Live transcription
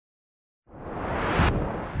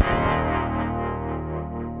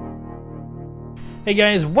Hey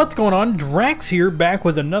guys, what's going on? Drax here, back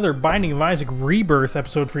with another Binding of Isaac Rebirth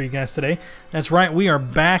episode for you guys today. That's right, we are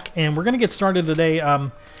back, and we're going to get started today.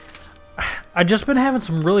 I've just been having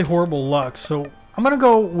some really horrible luck, so I'm going to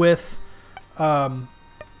go with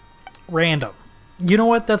random. You know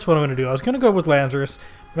what? That's what I'm going to do. I was going to go with Lazarus,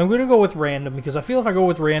 but I'm going to go with random, because I feel if I go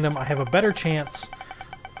with random, I have a better chance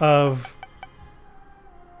of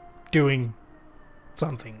doing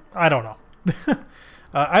something. I don't know.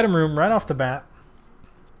 Item room right off the bat.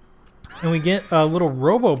 And we get a little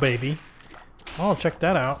Robo Baby. Oh, check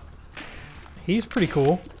that out. He's pretty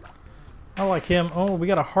cool. I like him. Oh, we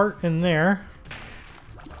got a heart in there.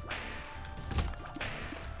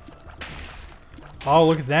 Oh,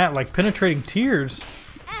 look at that. Like penetrating tears.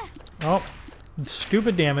 Oh,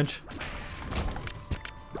 stupid damage.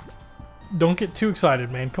 Don't get too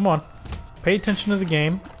excited, man. Come on. Pay attention to the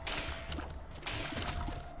game.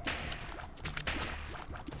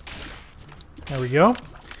 There we go.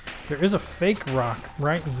 There is a fake rock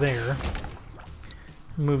right there.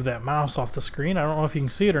 Move that mouse off the screen. I don't know if you can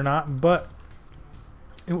see it or not, but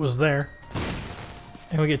it was there.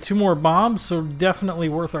 And we get 2 more bombs, so definitely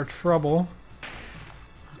worth our trouble.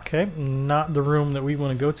 Okay, not the room that we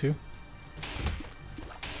want to go to.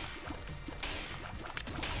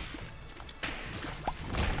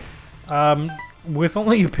 With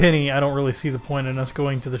only a penny, I don't really see the point in us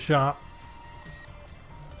going to the shop.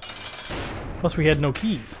 Plus we had no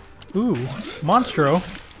keys. Ooh, Monstro.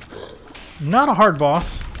 Not a hard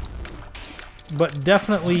boss, but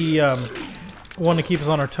definitely one to keep us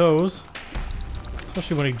on our toes.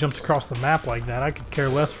 Especially when he jumps across the map like that. I could care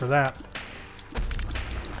less for that.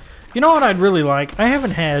 You know what I'd really like? I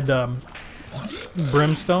haven't had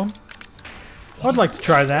Brimstone. I'd like to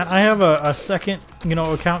try that. I have a second,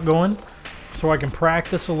 account going, so I can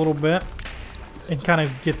practice a little bit and kind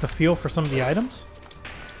of get the feel for some of the items.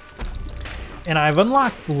 And I've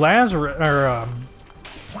unlocked Lazarus, or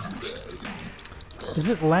is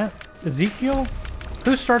it Ezekiel?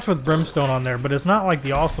 Who starts with Brimstone on there, but it's not like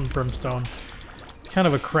the awesome Brimstone. It's kind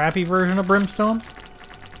of a crappy version of Brimstone.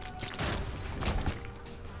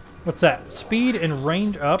 What's that? Speed and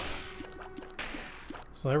range up.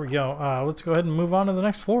 So there we go. Let's go ahead and move on to the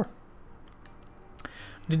next floor.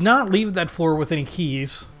 Did not leave that floor with any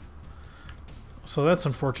keys, so that's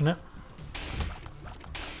unfortunate.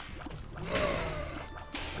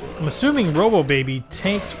 I'm assuming Robo Baby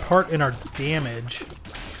takes part in our damage,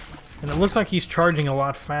 and it looks like he's charging a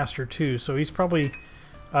lot faster too, so he's probably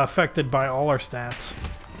affected by all our stats.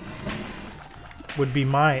 Would be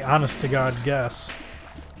my honest-to-God guess.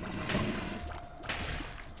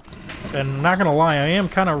 And not gonna lie, I am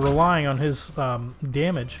kind of relying on his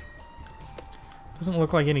damage. Doesn't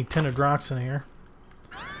look like any tinted rocks in here.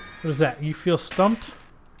 What is that? You feel stumped?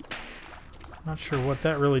 Not sure what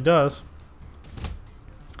that really does.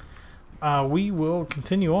 We will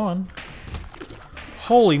continue on.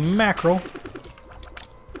 Holy mackerel.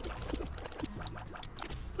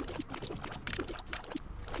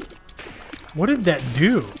 What did that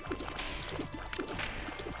do?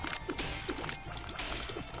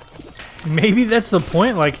 Maybe that's the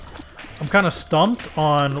point, like, I'm kind of stumped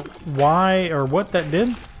on why or what that did.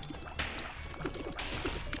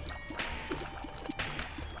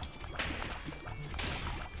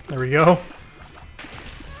 There we go.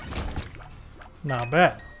 Not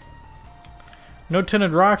bad. No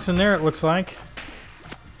tinted rocks in there, it looks like.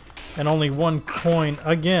 And only 1 coin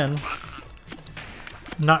again.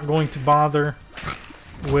 Not going to bother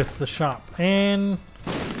with the shop. And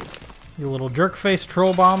the little jerk face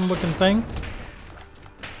troll bomb looking thing.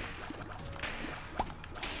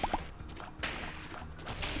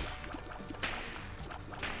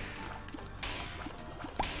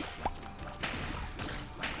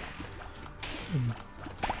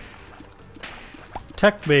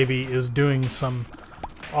 Tech Baby is doing some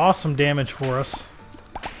awesome damage for us.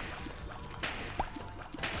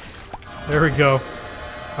 There we go.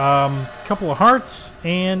 Couple of hearts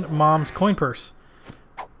and Mom's coin purse.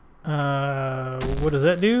 What does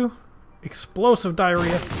that do? Explosive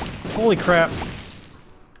diarrhea. Holy crap.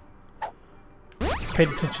 Paid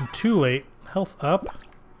attention too late. Health up.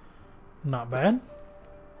 Not bad.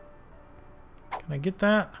 Can I get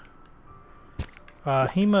that?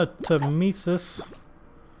 Hematemesis.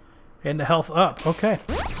 And the health up. Okay.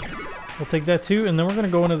 We'll take that too, and then we're going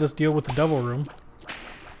to go into this deal with the devil room.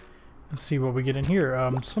 And see what we get in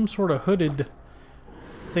here. Some sort of hooded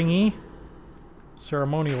thingy.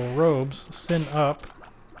 Ceremonial robes. Sin up.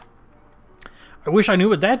 I wish I knew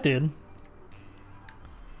what that did.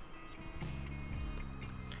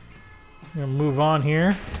 I'm going to move on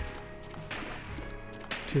here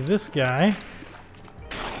to this guy.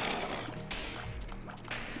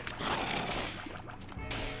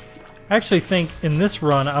 I actually think in this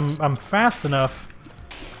run I'm fast enough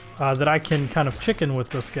that I can kind of chicken with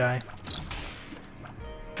this guy.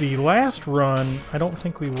 The last run, I don't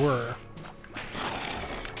think we were.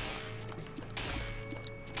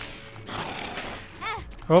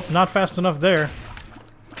 Oh, not fast enough there.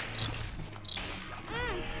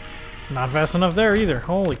 Not fast enough there either.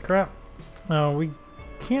 Holy crap. We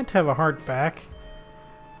can't have a heart back.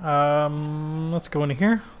 Let's go into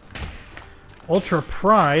here. Ultra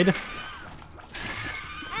Pride.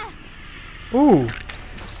 Ooh.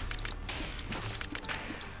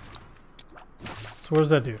 So what does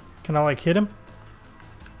that do? Can I like hit him?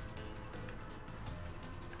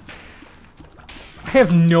 I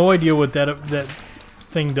have no idea what that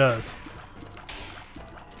thing does.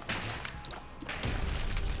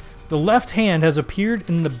 The left hand has appeared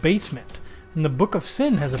in the basement, and the Book of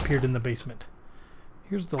Sin has appeared in the basement.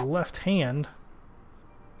 Here's the left hand.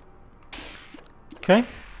 Okay.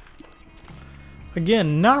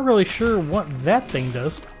 Again, not really sure what that thing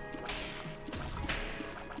does.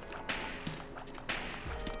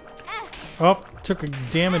 Oh, took a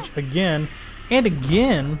damage again and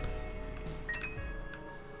again.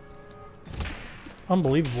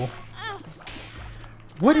 Unbelievable.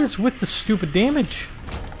 What is with the stupid damage?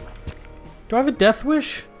 Do I have a death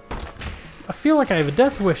wish? I feel like I have a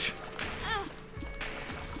death wish.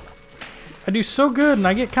 I do so good and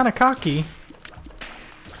I get kind of cocky.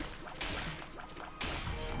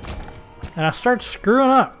 And I start screwing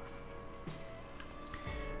up.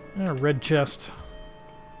 A red chest.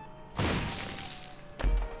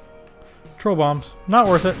 Troll bombs. Not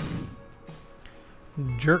worth it.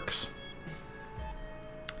 Jerks.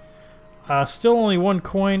 Still only one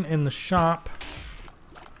coin in the shop.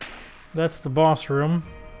 That's the boss room.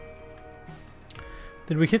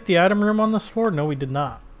 Did we hit the item room on this floor? No, we did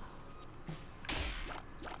not.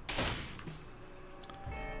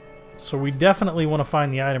 So we definitely want to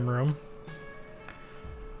find the item room.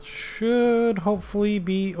 Should hopefully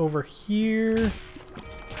be over here.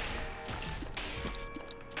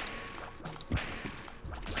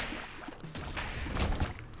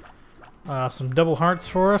 Some double hearts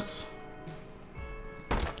for us.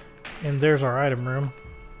 And there's our item room.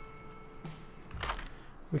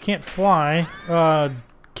 We can't fly.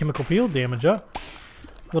 Chemical peel damage up.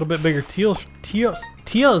 A little bit bigger teals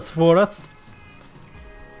for us.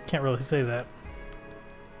 Can't really say that.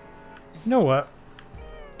 You know what?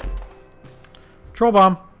 Troll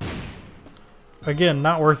bomb. Again,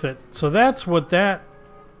 not worth it. So that's what that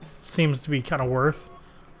seems to be kind of worth.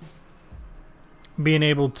 Being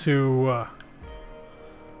able to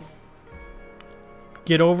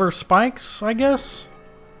get over spikes, I guess.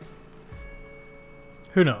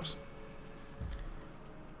 Who knows?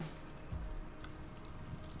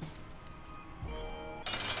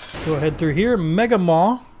 Go ahead through here. Mega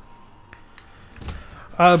Maw.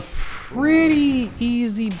 A pretty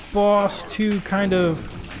easy boss to kind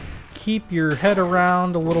of keep your head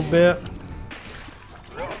around a little bit.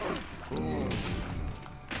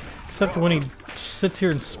 Except when he sits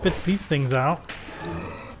here and spits these things out.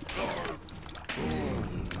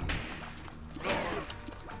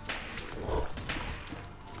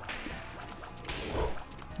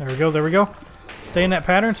 There we go, there we go. Stay in that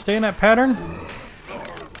pattern, stay in that pattern.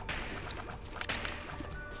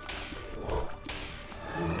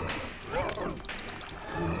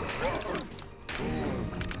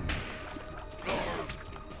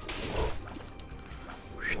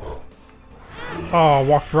 Oh,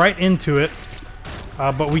 walked right into it.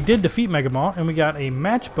 But we did defeat Mega Maw, and we got a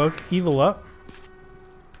matchbook, Evil Up.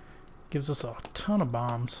 Gives us a ton of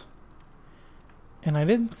bombs. And I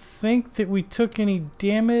didn't think that we took any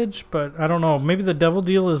damage, but I don't know. Maybe the devil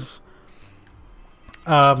deal is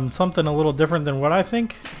something a little different than what I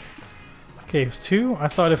think. Caves 2. I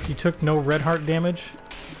thought if you took no red heart damage,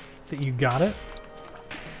 that you got it.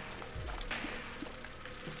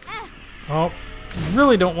 Oh,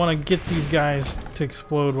 really don't want to get these guys to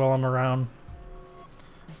explode while I'm around.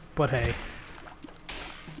 But hey.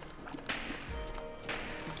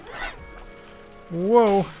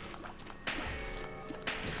 Whoa.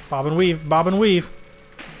 Bob and weave, bob and weave.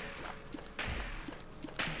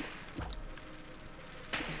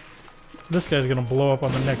 This guy's gonna blow up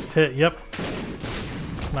on the next hit. Yep.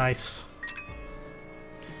 Nice.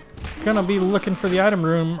 Gonna be looking for the item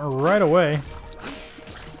room right away.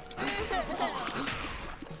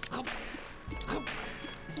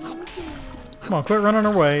 Come on, quit running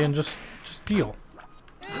away and just deal.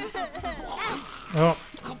 Oh.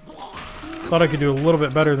 Thought I could do a little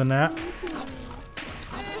bit better than that.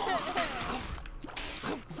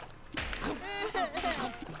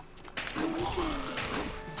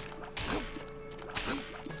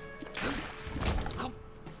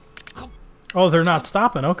 Oh, they're not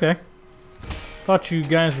stopping. Okay. Thought you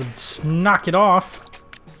guys would knock it off.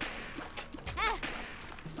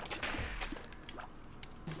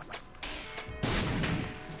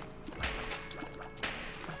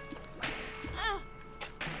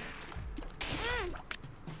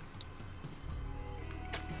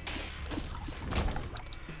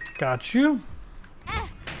 Got you.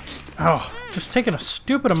 Oh, just taking a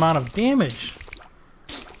stupid amount of damage.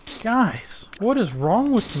 Guys, what is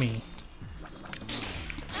wrong with me?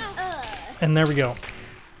 And there we go.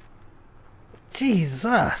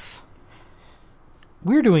 Jesus.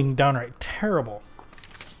 We're doing downright terrible.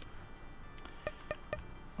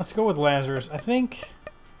 Let's go with Lazarus. I think...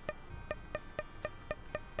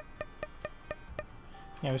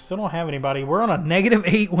 Yeah, we still don't have anybody. We're on a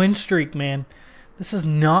 -8 win streak, man. This is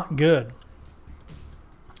not good.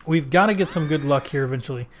 We've got to get some good luck here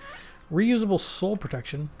eventually. Reusable soul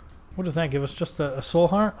protection. What does that give us? Just a soul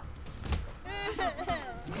heart?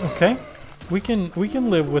 Okay. We can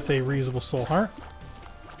live with a reusable soul heart.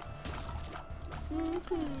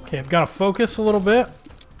 Okay, I've got to focus a little bit.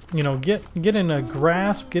 You know, get in a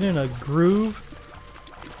grasp, get in a groove.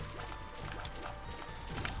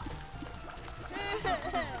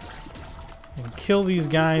 And kill these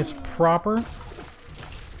guys proper.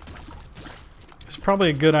 It's probably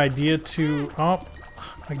a good idea to... Oh,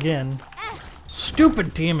 again.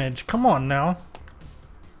 Stupid damage. Come on now.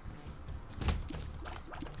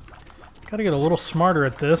 Gotta get a little smarter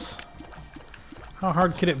at this. How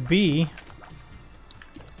hard could it be?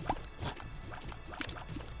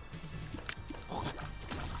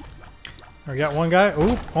 I got one guy.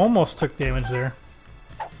 Ooh, almost took damage there.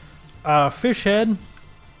 Fish head.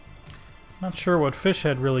 Not sure what fish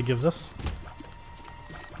head really gives us.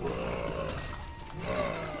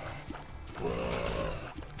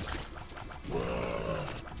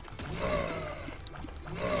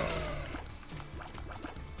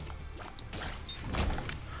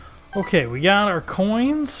 Okay, we got our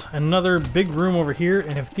coins, another big room over here,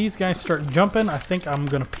 and if these guys start jumping, I think I'm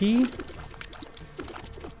gonna pee.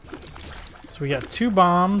 So we got 2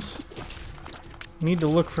 bombs. Need to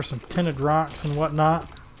look for some tinted rocks and whatnot.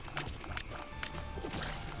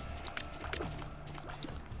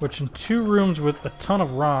 Which in 2 rooms with a ton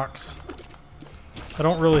of rocks, I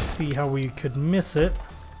don't really see how we could miss it.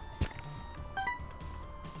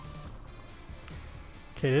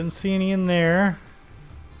 Okay, didn't see any in there.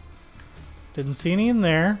 Didn't see any in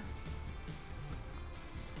there.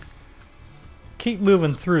 Keep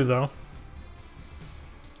moving through though.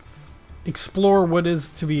 Explore what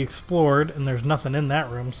is to be explored, and there's nothing in that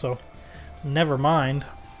room, so never mind.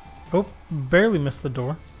 Oh, barely missed the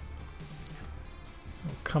door.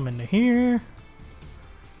 We'll come into here.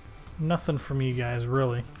 Nothing from you guys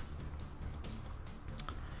really.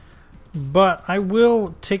 But I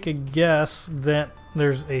will take a guess that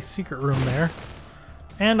there's a secret room there.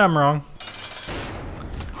 And I'm wrong.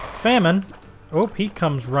 Famine. Oh, he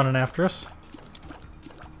comes running after us.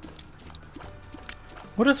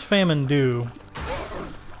 What does Famine do?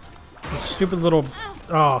 The stupid little...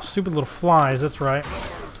 Oh, stupid little flies, that's right.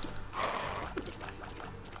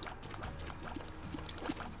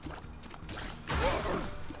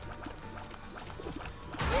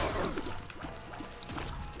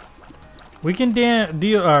 We can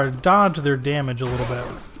dodge their damage a little bit.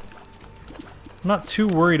 I'm not too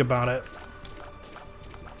worried about it.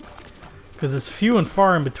 Because it's few and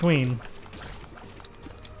far in between.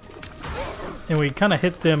 And we kind of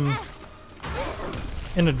hit them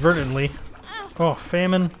inadvertently. Oh,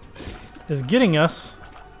 Famine is getting us.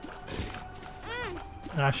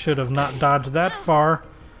 I should have not dodged that far.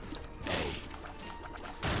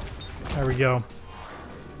 There we go.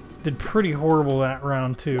 Did pretty horrible that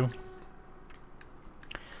round too.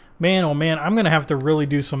 Man, oh man, I'm going to have to really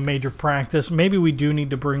do some major practice. Maybe we do need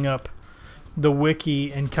to bring up the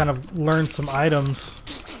wiki and kind of learn some items.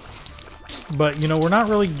 But, you know, we're not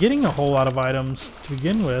really getting a whole lot of items to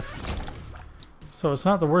begin with. So it's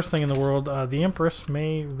not the worst thing in the world. The Empress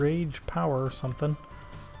may rage power or something.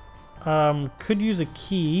 Could use a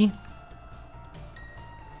key.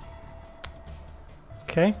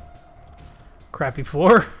 Okay. Crappy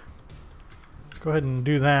floor. Let's go ahead and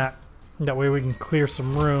do that. That way we can clear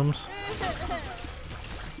some rooms.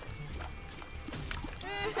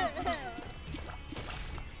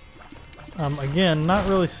 Again, not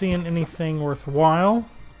really seeing anything worthwhile.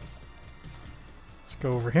 Let's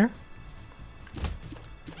go over here.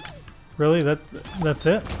 Really? That's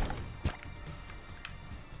it?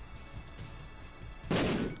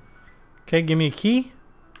 Okay, give me a key.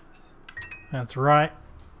 That's right.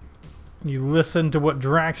 You listen to what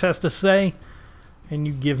Draax has to say, and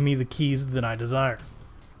you give me the keys that I desire.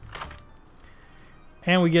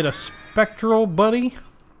 And we get a spectral buddy.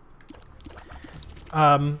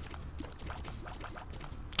 Can't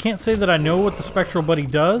say that I know what the spectral buddy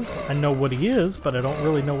does. I know what he is, but I don't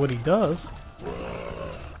really know what he does.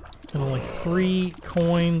 And only 3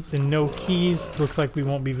 coins and no keys. Looks like we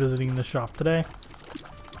won't be visiting the shop today.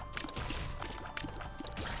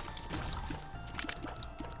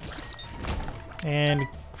 And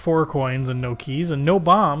 4 coins and no keys and no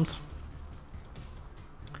bombs.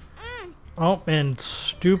 Oh, and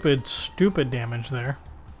stupid damage there.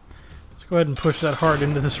 Let's go ahead and push that heart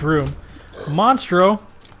into this room. Monstro.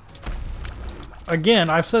 Again,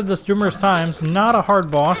 I've said this numerous times, not a hard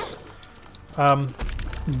boss.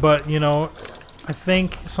 But, you know, I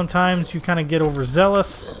think sometimes you kind of get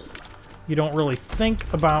overzealous. You don't really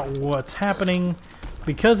think about what's happening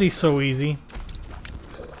because he's so easy.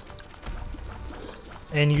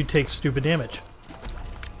 And you take stupid damage.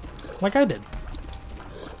 Like I did.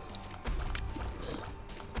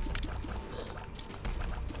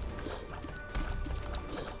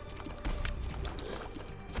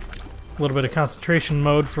 A little bit of concentration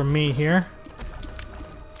mode from me here.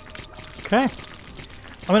 Okay.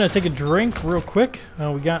 I'm going to take a drink real quick.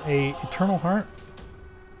 We got a Eternal Heart.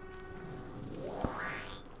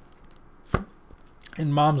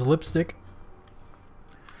 And Mom's lipstick.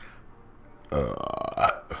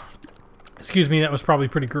 Excuse me, that was probably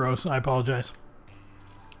pretty gross. I apologize.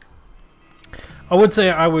 I would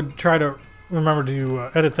say I would try to remember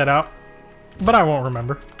to edit that out, but I won't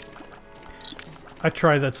remember. I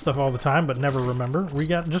try that stuff all the time, but never remember. We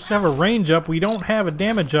got just have a range up. We don't have a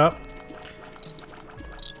damage up.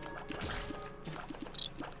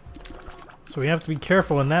 So we have to be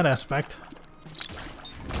careful in that aspect.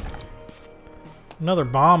 Another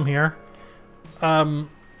bomb here. I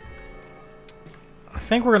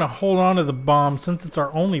think we're going to hold on to the bomb since it's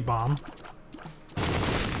our only bomb.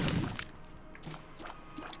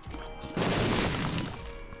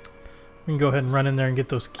 We can go ahead and run in there and get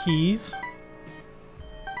those keys.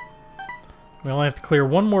 We only have to clear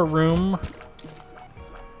one more room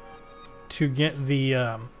to get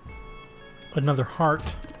the another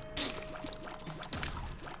heart.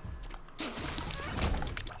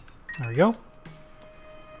 There we go.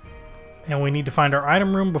 And we need to find our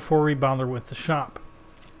item room before we bother with the shop.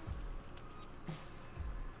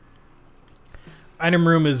 Item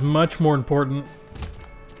room is much more important.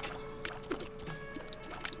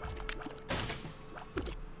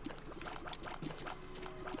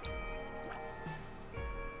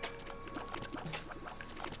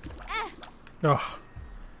 Ugh.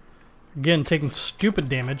 Again, taking stupid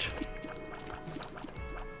damage.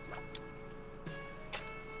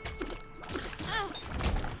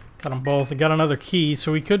 Got them both. I got another key,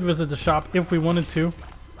 so we could visit the shop if we wanted to.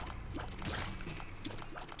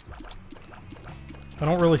 I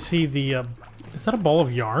don't really see the... is that a ball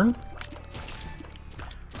of yarn?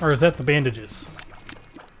 Or is that the bandages?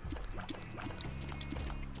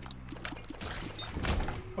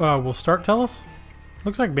 Will Start tell us?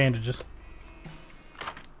 Looks like bandages.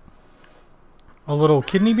 A little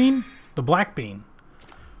kidney bean? The black bean.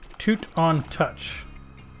 Toot on touch.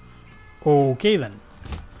 Okay then.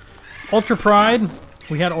 Ultra Pride.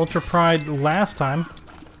 We had Ultra Pride last time.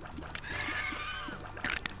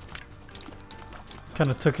 Kind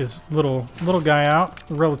of took his little guy out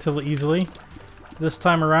relatively easily. This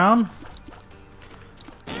time around.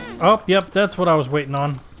 Oh, yep, that's what I was waiting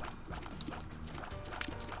on.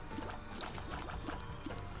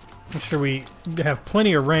 Make sure we have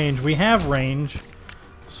plenty of range. We have range,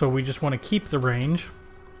 so we just want to keep the range.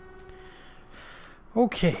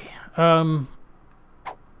 Okay.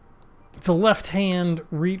 The left hand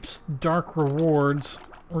reaps dark rewards.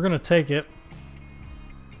 We're going to take it.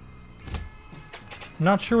 I'm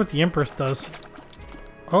not sure what the Empress does.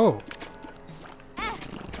 Oh.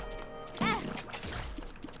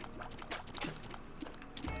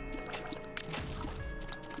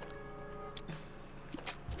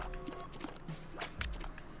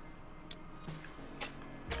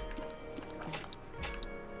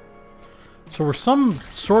 So we're some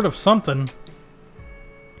sort of something.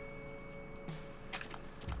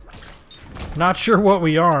 Not sure what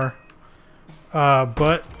we are.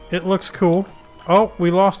 But it looks cool. Oh, we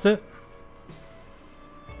lost it.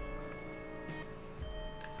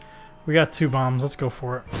 We got 2 bombs. Let's go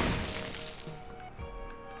for it.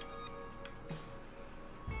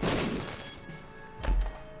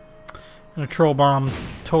 And a troll bomb.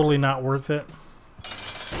 Totally not worth it.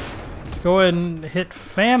 Let's go ahead and hit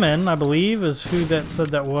Famine, I believe, is who that said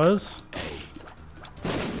that was.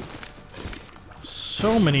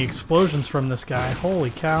 So many explosions from this guy. Holy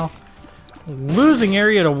cow. Losing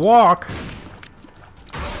area to walk.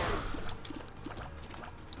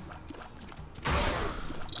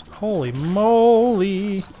 Holy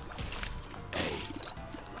moly.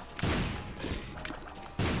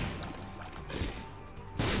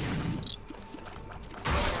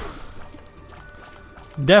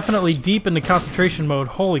 Definitely deep into concentration mode.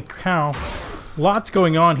 Holy cow. Lots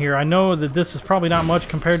going on here. I know that this is probably not much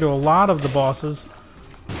compared to a lot of the bosses,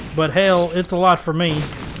 but hell, it's a lot for me.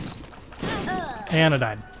 And I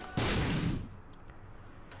died.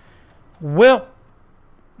 Well,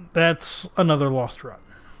 that's another lost run.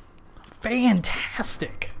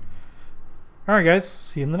 Fantastic. Alright guys,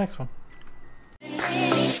 see you in the next one.